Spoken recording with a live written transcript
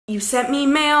You sent me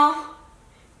mail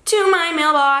to my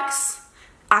mailbox.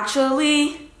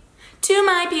 Actually, to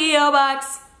my P.O.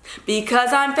 box.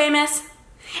 Because I'm famous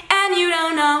and you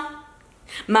don't know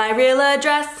my real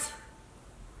address.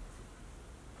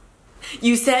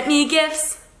 You sent me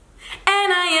gifts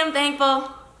and I am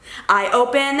thankful. I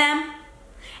open them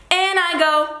and I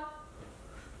go,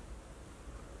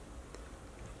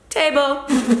 table.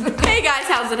 Hey guys,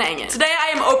 how's it hanging? Today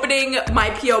I am opening my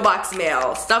P.O. Box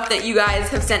mail. Stuff that you guys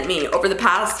have sent me over the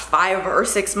past 5 or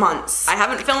 6 months. I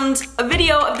haven't filmed a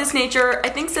video of this nature, I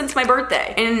think, since my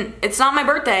birthday. And it's not my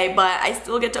birthday, but I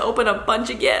still get to open a bunch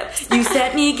of gifts. You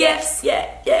sent me gifts,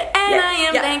 and I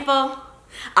am thankful.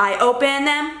 I open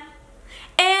them,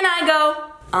 and I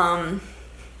go,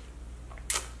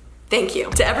 thank you.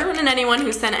 To everyone and anyone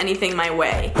who sent anything my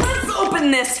way. Let's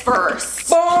open this first.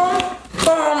 Boom,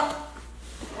 boom,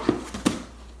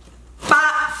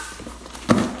 bop,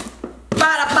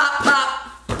 bada bop bop,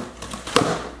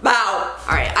 bow.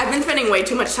 Alright, I've been spending way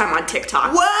too much time on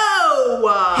TikTok.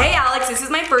 Whoa! Hey Alex, this is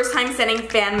my first time sending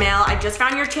fan mail. I just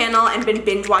found your channel and been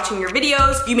binge watching your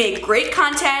videos. You make great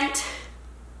content.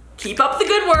 Keep up the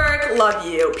good work, love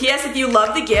you. P.S. If you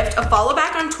love the gift, a follow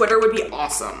back on Twitter would be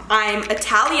awesome. I'm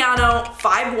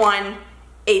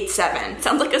Italiano5187.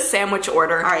 Sounds like a sandwich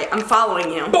order. All right, I'm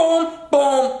following you. Boom,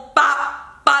 boom,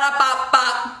 bop, bada bop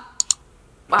bop.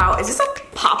 Wow, is this a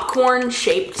popcorn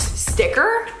shaped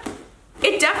sticker?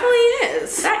 It definitely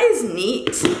is. That is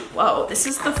neat. Whoa, this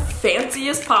is the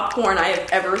fanciest popcorn I have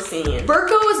ever seen.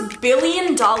 Burko's $1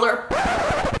 billion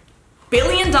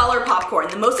popcorn,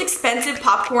 the most expensive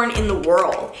popcorn in the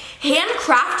world.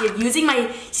 Handcrafted using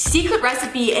my secret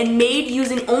recipe and made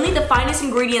using only the finest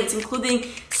ingredients, including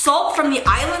salt from the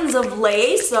islands of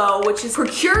Laeso, which is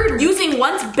procured using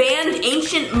once banned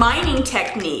ancient mining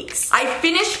techniques. I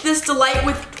finished this delight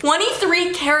with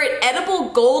 23 karat edible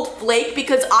gold flake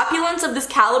because opulence of this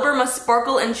caliber must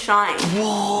sparkle and shine.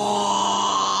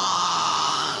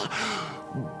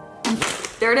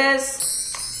 There it is.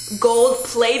 Gold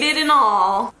plated and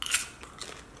all.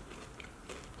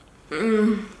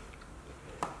 Mmm.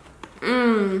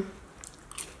 Mmm.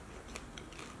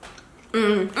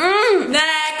 Mmm. Mmm.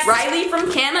 Next! Riley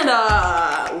from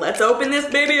Canada. Let's open this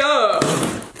baby up.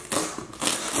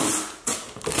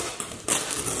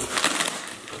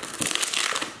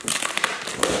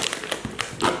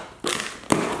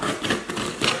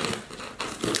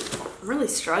 I'm really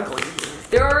struggling here.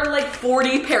 There are like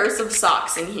 40 pairs of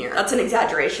socks in here. That's an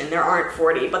exaggeration, there aren't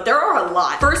 40, but there are a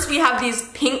lot. First we have these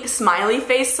pink smiley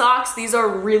face socks. These are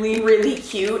really, really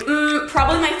cute.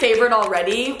 Probably my favorite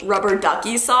already, rubber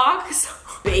ducky socks.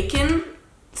 Bacon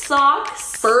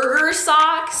socks. Burger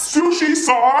socks. Sushi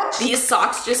socks. These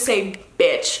socks just say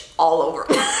bitch all over.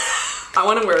 I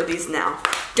wanna wear these now.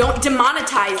 Don't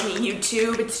demonetize me,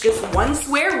 YouTube. It's just one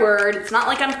swear word. It's not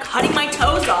like I'm cutting my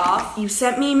toes off. You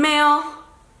sent me mail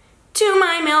to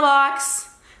my mailbox.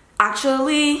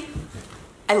 Actually,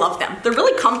 I love them. They're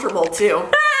really comfortable too.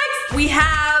 Next, we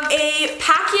have a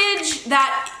package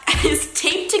that is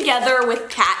taped together with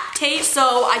cat tape,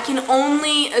 so I can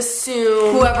only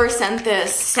assume whoever sent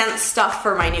this sent stuff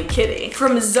for my new kitty.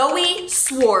 From Zoe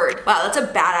Sword. Wow, that's a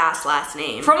badass last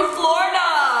name. From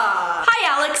Florida! Hi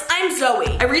Alex, I'm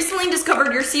Zoe. I recently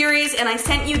discovered your series and I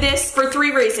sent you this for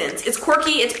 3 reasons. It's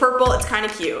quirky, it's purple, it's kind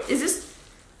of cute. Is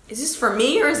this for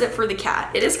me or is it for the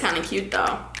cat? It is kind of cute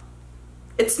though.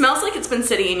 It smells like it's been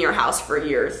sitting in your house for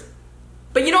years.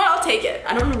 But you know what, I'll take it.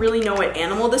 I don't really know what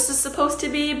animal this is supposed to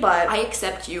be, but I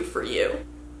accept you for you.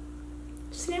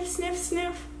 Sniff, sniff,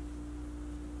 sniff.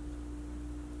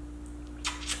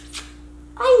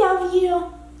 I love you.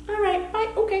 All right,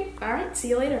 bye, okay. All right, see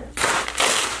you later.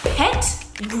 Pet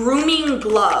grooming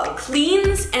glove.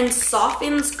 Cleans and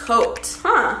softens coat.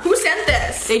 Huh, who sent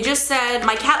this? They just said,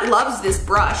 my cat loves this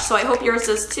brush, so I hope yours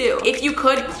does too. If you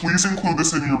could, please include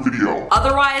this in your video.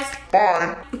 Otherwise,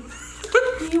 bye.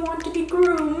 Do you want to be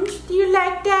groomed? Do you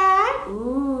like that?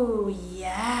 Ooh,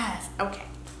 yes. Okay.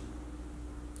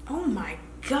 Oh my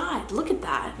God, look at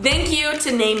that. Thank you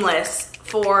to Nameless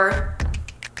for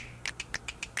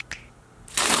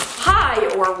hi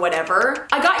or whatever.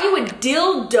 I got you a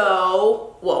dildo.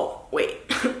 Whoa, wait.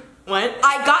 What?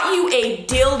 I got you a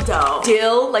dildo.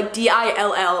 Dill, like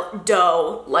D-I-L-L,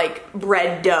 dough, like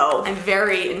bread dough. I'm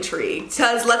very intrigued.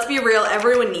 Cause let's be real,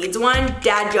 everyone needs one.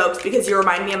 Dad jokes because you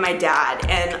remind me of my dad.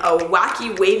 And a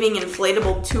wacky waving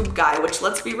inflatable tube guy, which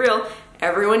let's be real,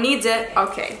 everyone needs it.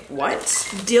 Okay, what?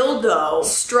 Dildo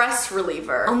stress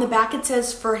reliever. On the back it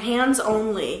says for hands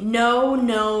only. No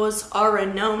nos are a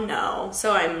no-no.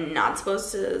 So I'm not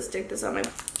supposed to stick this on my...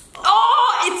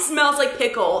 Oh, It smells like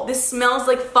pickle. This smells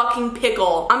like fucking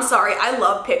pickle. I'm sorry, I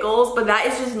love pickles, but that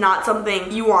is just not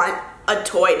something you want a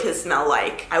toy to smell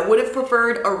like. I would have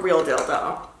preferred a real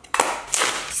dildo.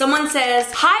 Someone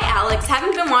says, hi Alex,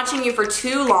 haven't been watching you for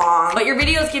too long, but your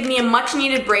videos give me a much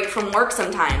needed break from work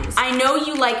sometimes. I know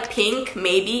you like pink,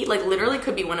 maybe, like literally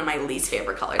could be one of my least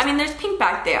favorite colors. I mean, there's pink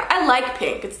back there. I like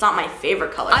pink, it's not my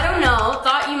favorite color. I don't know,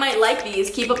 thought you might like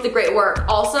these. Keep up the great work.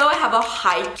 Also, I have a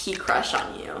high key crush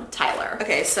on you, Tyler.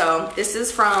 Okay, so this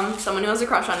is from someone who has a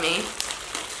crush on me.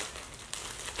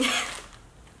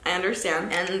 I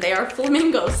understand. And they are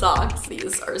flamingo socks.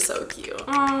 These are so cute.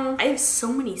 Oh, I have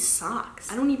so many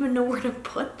socks. I don't even know where to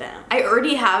put them. I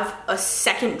already have a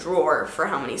second drawer for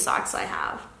how many socks I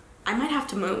have. I might have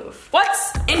to move.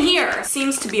 What's in here?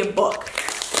 Seems to be a book.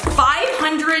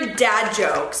 500 Dad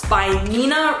Jokes by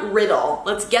Nina Riddle.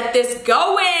 Let's get this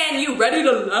going. You ready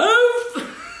to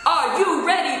laugh? Are you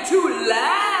ready to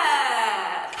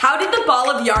laugh? How did the ball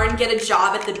of yarn get a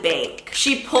job at the bank?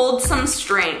 She pulled some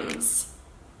strings.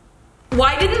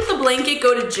 Why didn't the blanket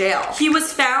go to jail? He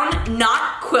was found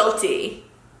not quilty.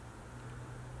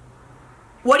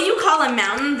 What do you call a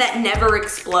mountain that never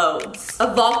explodes? A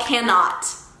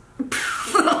volcanot.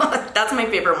 That's my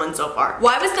favorite one so far.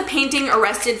 Why was the painting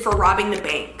arrested for robbing the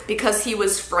bank? Because he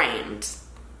was framed.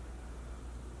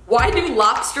 Why do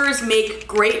lobsters make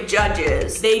great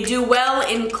judges? They do well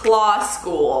in claw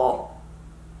school.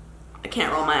 I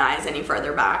can't roll my eyes any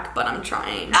further back, but I'm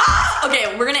trying. Ah!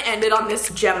 Okay, we're gonna end it on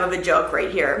this gem of a joke right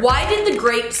here. Why did the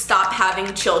grapes stop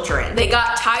having children? They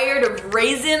got tired of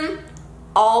raising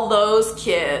all those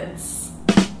kids.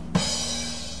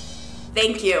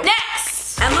 Thank you.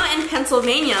 Next! Emma in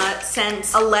Pennsylvania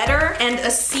sent a letter and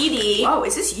a CD. Whoa,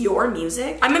 is this your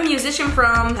music? I'm a musician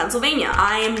from Pennsylvania.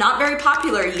 I am not very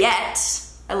popular yet.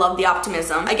 I love the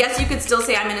optimism. I guess you could still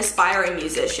say I'm an aspiring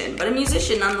musician, but a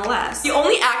musician nonetheless. The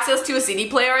only access to a CD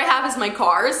player I have is my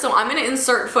car, so I'm gonna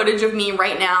insert footage of me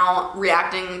right now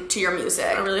reacting to your music.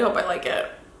 I really hope I like it.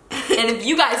 And if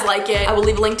you guys like it, I will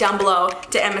leave a link down below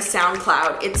to Emma's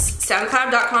SoundCloud. It's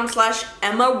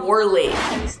soundcloud.com/Emma Worley.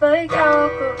 It's like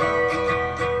alcohol,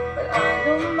 but I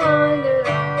don't mind it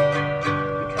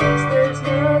because there's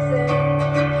nothing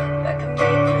that can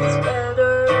make this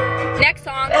better. Next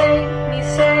song. Make me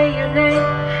say your name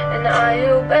and I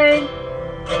obey,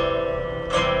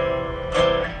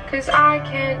 'cause I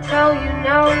can't tell you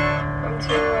no, I'm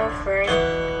too afraid.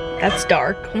 That's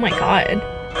dark. Oh my god.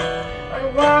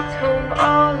 I walked home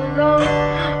all alone,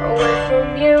 away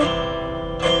from you.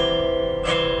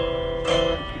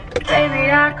 Baby,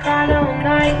 I cried all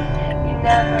night, you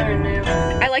never knew.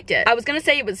 I liked it. I was gonna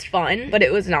say it was fun, but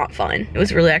it was not fun. It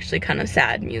was really actually kind of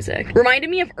sad music. Reminded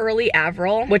me of early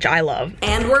Avril, which I love.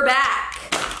 And we're back.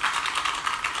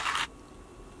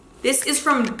 This is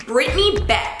from Brittany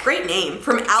Beck. Great name.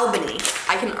 From Albany.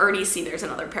 I can already see there's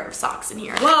another pair of socks in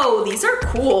here. Whoa, these are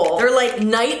cool. They're like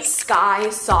night sky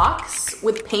socks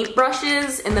with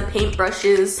paintbrushes, and the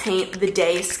paintbrushes paint the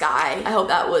day sky. I hope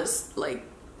that was like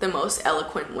the most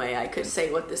eloquent way I could say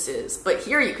what this is. But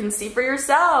here you can see for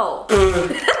yourself.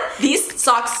 These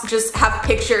socks just have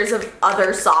pictures of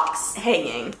other socks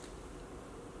hanging.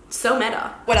 So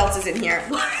meta. What else is in here?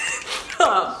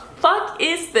 Fuck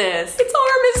is this? Its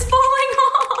arm is falling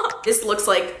off. This looks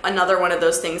like another one of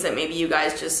those things that maybe you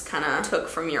guys just kind of took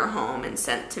from your home and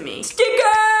sent to me.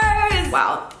 Stickers!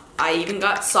 Wow, I even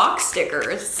got sock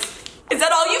stickers. Is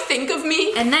that all you think of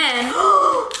me? And then,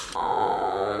 oh,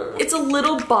 it's a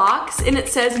little box and it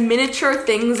says miniature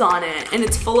things on it, and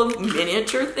it's full of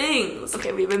miniature things.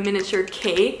 Okay, we have a miniature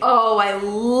cake. Oh, I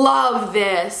love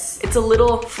this. It's a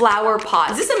little flower pot.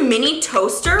 Is this a mini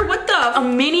toaster? What the? A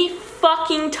mini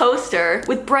fucking toaster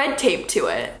with bread taped to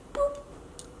it. Boop.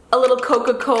 A little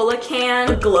Coca-Cola can,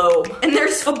 a globe, and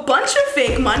there's a bunch of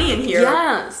fake money in here.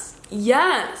 Yes,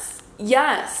 yes,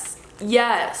 yes,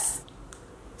 yes.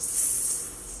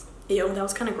 Ew, that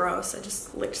was kind of gross. I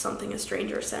just licked something a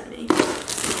stranger sent me.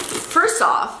 First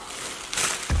off,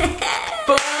 boom,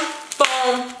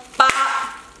 boom,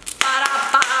 bop,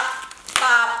 ba-da, bop,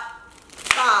 bop,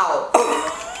 bow.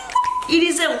 It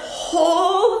is a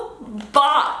whole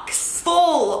box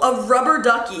full of rubber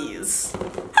duckies.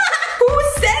 Who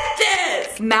sent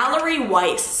this? Mallory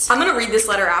Weiss. I'm gonna read this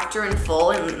letter after in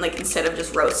full, and like instead of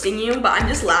just roasting you, but I'm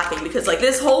just laughing because like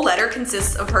this whole letter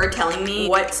consists of her telling me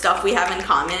what stuff we have in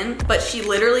common, but she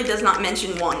literally does not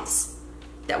mention once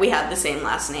that we had the same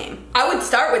last name. I would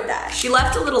start with that. She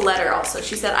left a little letter also.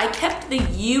 She said, I kept the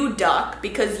U duck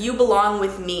because you belong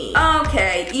with me.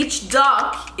 Okay, each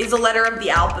duck is a letter of the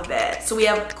alphabet. So we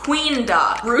have queen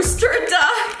duck, rooster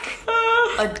duck,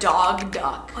 a dog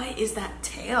duck. What is that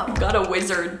tail? Got a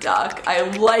wizard duck. I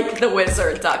like the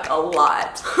wizard duck a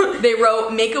lot. They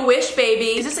wrote, make a wish,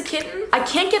 baby. Is this a kitten? I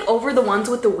can't get over the ones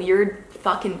with the weird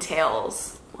fucking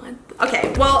tails. What?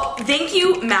 Okay, well, thank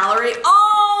you, Mallory.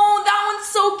 Oh, that one's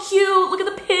so cute. Look at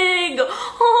the pig.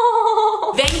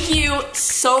 Oh. Thank you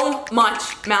so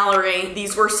much, Mallory.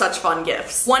 These were such fun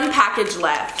gifts. One package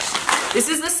left. This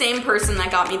is the same person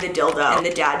that got me the dildo and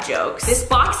the dad jokes. This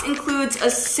box includes a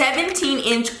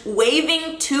 17-inch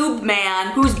waving tube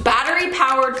man whose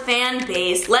battery-powered fan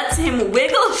base lets him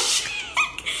wiggle,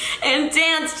 and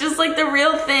dance just like the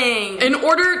real thing. In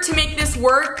order to make this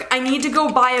work, I need to go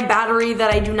buy a battery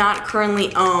that I do not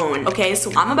currently own. Okay,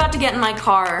 so I'm about to get in my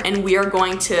car and we are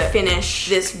going to finish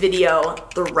this video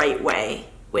the right way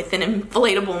with an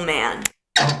inflatable man.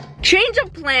 Change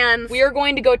of plans. We are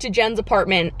going to go to Jen's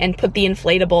apartment and put the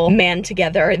inflatable man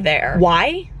together there.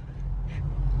 Why?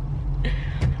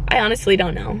 I honestly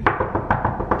don't know.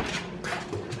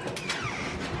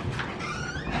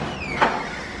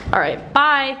 All right,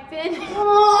 bye.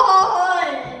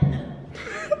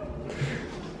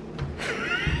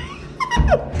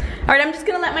 All right, I'm just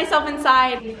gonna let myself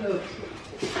inside. He pooped.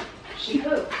 She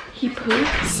pooped. He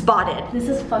pooped? Spotted. This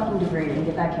is fucking degrading.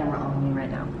 Get that camera on me right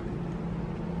now.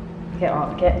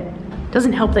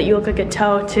 Doesn't help that you look like a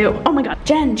toe too. Oh my God,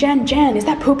 Jen, is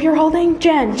that poop you're holding?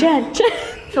 Jen.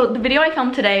 So the video I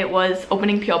filmed today was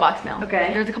opening P.O. Box mail.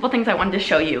 Okay. There's a couple things I wanted to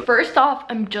show you. First off,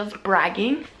 I'm just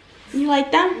bragging. You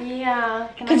like them? Yeah.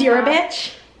 Because you're a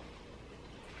bitch?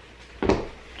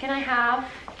 Can I have?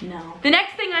 No. The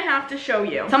next thing I have to show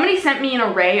you. Somebody sent me an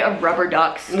array of rubber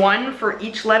ducks, one for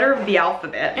each letter of the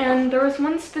alphabet. And there was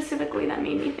one specifically that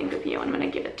made me think of you. I'm gonna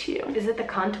give it to you. Is it the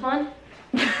cunt one?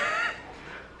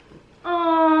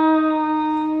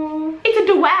 Oh, it's a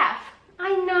giraffe.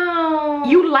 I know.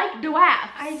 You like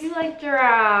giraffes. I do like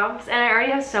giraffes, and I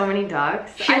already have so many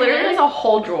ducks. She literally has a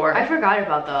whole drawer. I forgot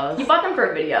about those. You bought them for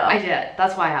a video. I did.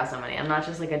 That's why I have so many. I'm not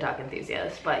just like a duck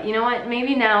enthusiast, but you know what?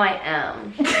 Maybe now I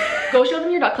am. Go show them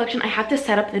your duck collection. I have to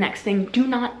set up the next thing. Do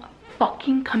not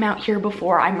fucking come out here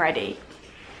before I'm ready.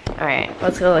 All right,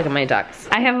 let's go look at my ducks.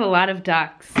 I have a lot of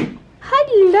ducks.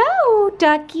 Hello,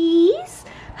 duckies.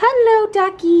 Hello,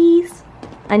 duckies.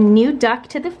 A new duck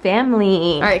to the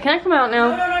family. All right, can I come out now?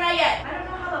 No, not yet. I don't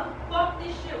know how the fuck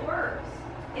this shit works.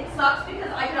 It sucks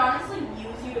because I could honestly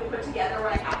use you to put together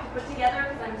what I have to put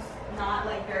together because I'm not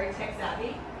like very tech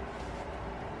savvy.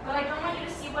 But I don't want you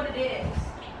to see what it is.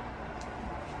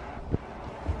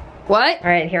 What? All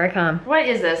right, here I come. What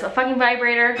is this? A fucking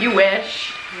vibrator? You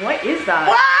wish. What is that?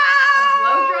 Wow! A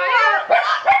blow dryer?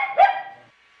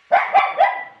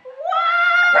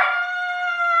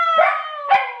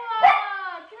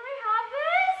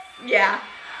 Yeah.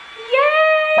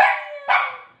 Yay!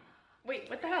 Wait,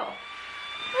 what the hell?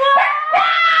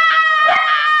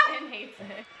 Ben hates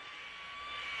it.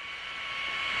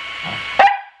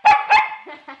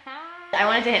 I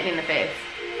want it to hit me in the face.